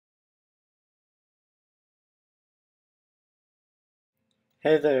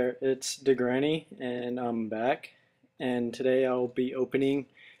Hey there, it's DeGranny, and I'm back. And today I'll be opening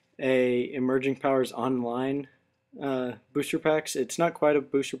a Emerging Powers Online booster packs. It's not quite a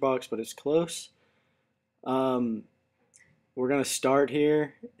booster box, but it's close. Um, we're gonna start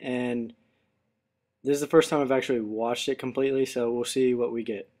here, and this is the first time I've actually watched it completely, so we'll see what we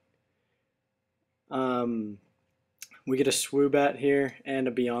get. Um, we get a Swoobat here and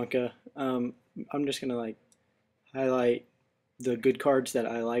a Bianca. I'm just gonna highlight the good cards that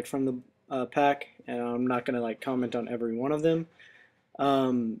I like from the pack, and I'm not gonna comment on every one of them.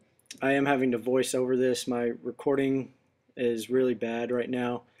 Um, I am having to voice over this. My recording is really bad right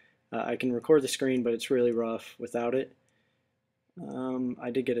now. I can record the screen, but it's really rough without it.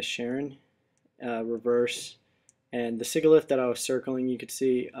 I did get a Sharon reverse, and the Sigalith that I was circling, you could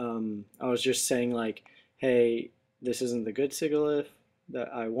see. I was just saying hey, this isn't the good Sigalith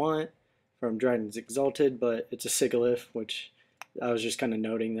that I want from Dryden's Exalted, but it's a Sigalith, which I was just kind of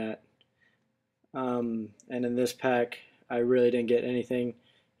noting that. And in this pack, I really didn't get anything.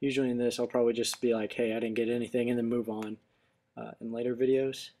 Usually in this, I'll probably just be like, hey, I didn't get anything, and then move on in later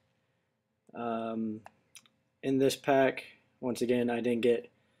videos. Um, in this pack, once again, I didn't get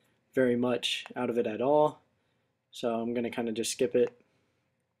very much out of it at all, so I'm going to kind of just skip it.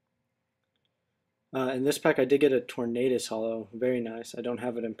 In this pack, I did get a Tornadus Hollow. Very nice. I don't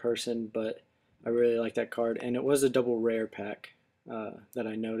have it in person, but I really like that card, and it was a double rare pack that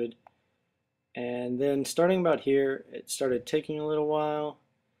I noted. And then starting about here, it started taking a little while.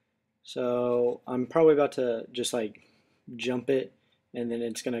 So I'm probably about to just jump it, and then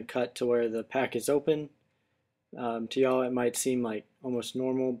it's going to cut to where the pack is open. To y'all, it might seem like almost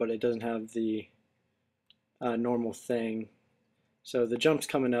normal, but it doesn't have the normal thing. So the jump's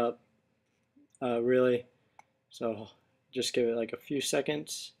coming up, really. So just give it like a few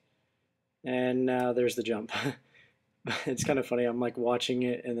seconds, and now there's the jump. It's kind of funny. I'm like watching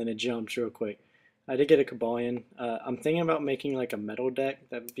it, and then it jumps real quick. I did get a Cobalion. I'm thinking about making like a metal deck.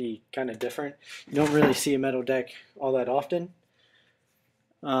 That would be kind of different. You don't really see a metal deck all that often.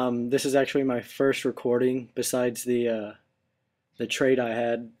 This is actually my first recording besides the trade I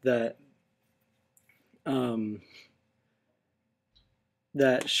had um,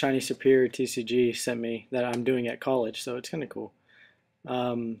 that Shiny Superior TCG sent me that I'm doing at college. So it's kind of cool.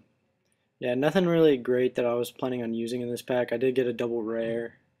 Um, yeah, nothing really great that I was planning on using in this pack. I did get a double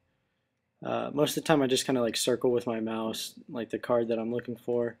rare. Most of the time I just kind of circle with my mouse, like the card that I'm looking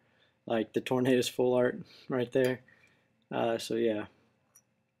for, like the Tornadus Full Art right there. So yeah,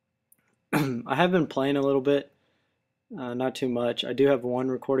 I have been playing a little bit, not too much. I do have one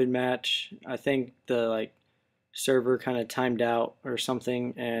recorded match. I think the server kind of timed out or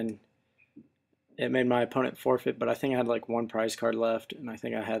something, and it made my opponent forfeit. But I think I had like one prize card left, and I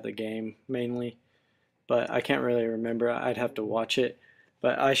think I had the game mainly. But I can't really remember. I'd have to watch it.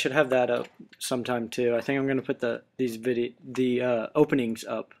 But I should have that up sometime too. I think I'm gonna put the openings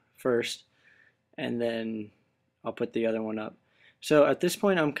up first, and then I'll put the other one up. So at this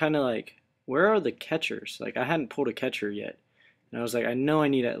point, I'm kind of like, where are the catchers? Like I hadn't pulled a catcher yet, and I was like, I know I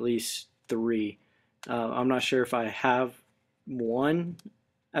need at least three. I'm not sure if I have one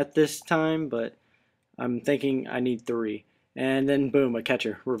at this time, but I'm thinking I need three. And then boom, a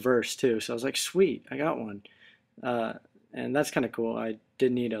catcher, reverse too. So I was like, sweet, I got one. Uh, and that's kind of cool. I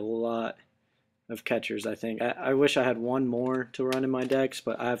did need a lot of catchers, I think. I wish I had one more to run in my decks,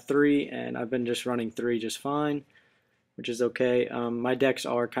 but I have three, and I've been just running three just fine, which is okay. My decks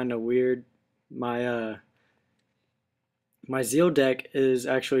are kind of weird. My Zeal deck is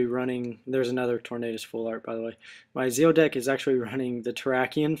actually running. There's another Tornadus Full Art, by the way. My Zeal deck is actually running the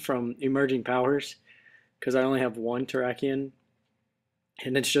Terrakion from Emerging Powers because I only have one Terrakion,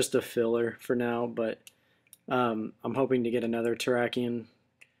 and it's just a filler for now. But I'm hoping to get another Terrakion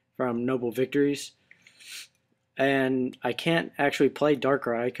from Noble Victories. And I can't actually play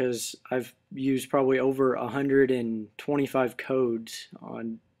Darkrai because I've used probably over 125 codes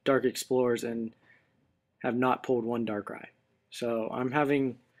on Dark Explorers and have not pulled one Darkrai. So I'm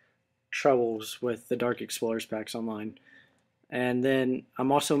having troubles with the Dark Explorers packs online. And then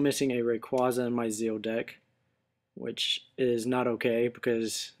I'm also missing a Rayquaza in my Zeal deck, which is not okay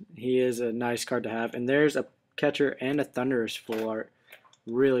because he is a nice card to have. And there's a catcher and a Thundurus Full Art.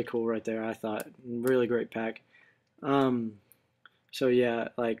 Really cool right there, I thought. Really great pack. Um, so yeah,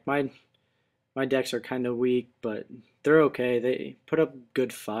 like my decks are kind of weak, but they're okay. They put up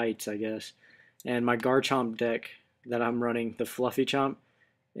good fights, I guess. And my Garchomp deck that I'm running, the Fluffy Chomp,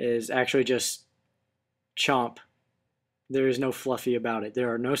 is actually just Chomp. There is no fluffy about it.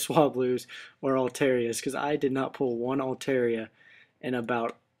 There are no Swablues or Altarias because I did not pull one Altaria in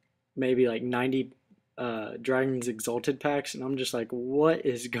about maybe like 90 Dragon's Exalted packs, and I'm just like, what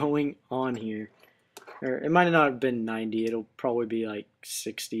is going on here? Or it might not have been 90. It'll probably be like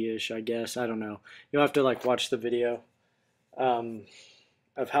 60-ish, I guess. I don't know. You'll have to like watch the video um,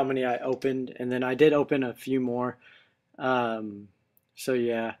 of how many I opened, and then I did open a few more. So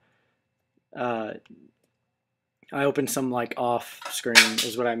yeah, uh, I opened some like off screen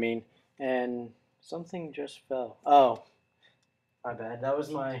is what I mean. And something just fell. Oh, my bad. That was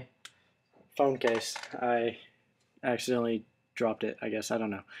my phone case. I accidentally dropped it, I guess. I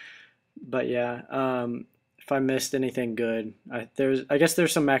don't know. But yeah, if I missed anything good, I guess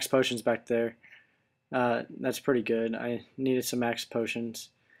there's some max potions back there. That's pretty good. I needed some max potions.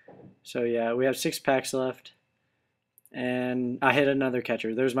 So yeah, we have 6 packs left, and I hit another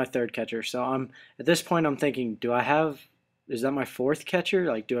catcher. There's my third catcher. So I'm at this point I'm thinking, is that my fourth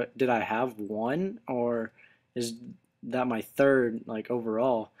catcher? Like, did I have one, or is that my third like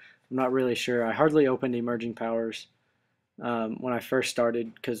overall? I'm not really sure. I hardly opened emerging powers when I first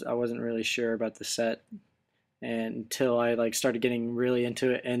started because I wasn't really sure about the set, and until I like started getting really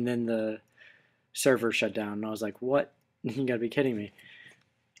into it, and then the server shut down, and I was like, "What? You gotta be kidding me!"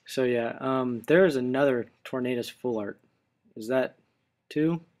 So yeah, there is another Tornadus full art. Is that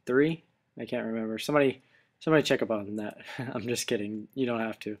 2, 3? I can't remember. Somebody check up on that. I'm just kidding. You don't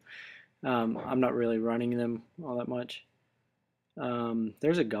have to. I'm not really running them all that much.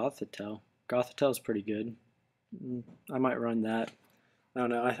 There's a Gothitelle. Gothitelle is pretty good. I might run that. I don't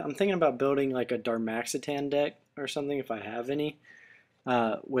know. I'm thinking about building like a Darmaxitan deck or something if I have any,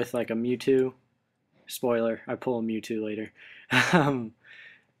 with like a Mewtwo. Spoiler, I pull a Mewtwo later. um,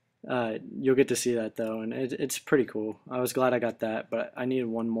 you'll get to see that though, and it's pretty cool. I was glad I got that, but I needed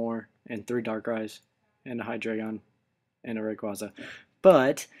one more and 3 Darkrai's and a Hydreigon and a Rayquaza.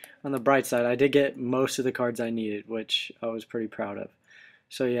 But on the bright side, I did get most of the cards I needed, which I was pretty proud of.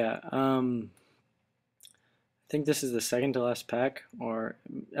 So yeah, I think this is the second to last pack, or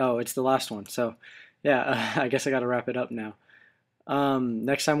oh, it's the last one. So yeah, I guess I got to wrap it up now.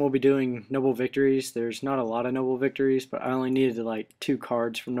 Next time we'll be doing Noble Victories. There's not a lot of Noble Victories, but I only needed like 2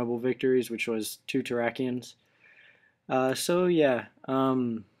 cards from Noble Victories, which was 2 Terrakions. So yeah,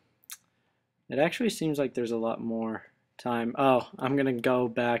 it actually seems like there's a lot more time. Oh, I'm gonna go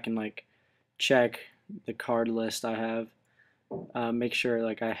back and like check the card list I have. Make sure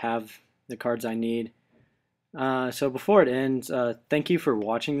like I have the cards I need. So before it ends, thank you for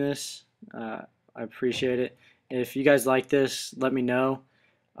watching this. I appreciate it. If you guys like this, let me know.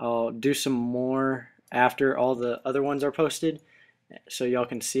 I'll do some more after all the other ones are posted, so y'all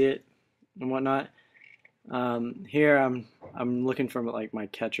can see it and whatnot. Here I'm looking for like my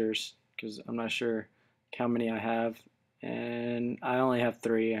catchers because I'm not sure how many I have, and I only have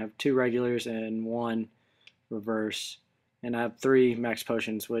 3. I have 2 regulars and 1 reverse, and I have 3 max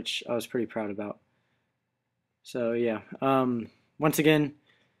potions, which I was pretty proud about. So yeah, once again,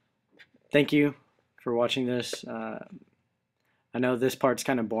 thank you for watching this. I know this part's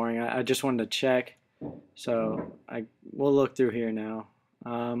kind of boring. I just wanted to check, so we'll look through here now.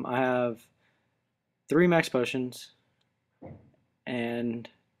 I have 3 max potions and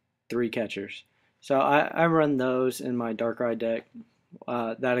 3 catchers. So I run those in my Darkrai deck,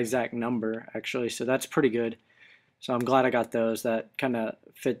 that exact number actually, so that's pretty good. So I'm glad I got those. That kind of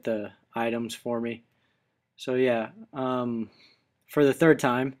fit the items for me. So yeah, for the 3rd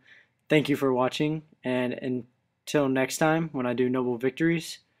time, thank you for watching, and until next time when I do Noble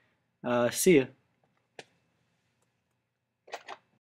Victories, see ya.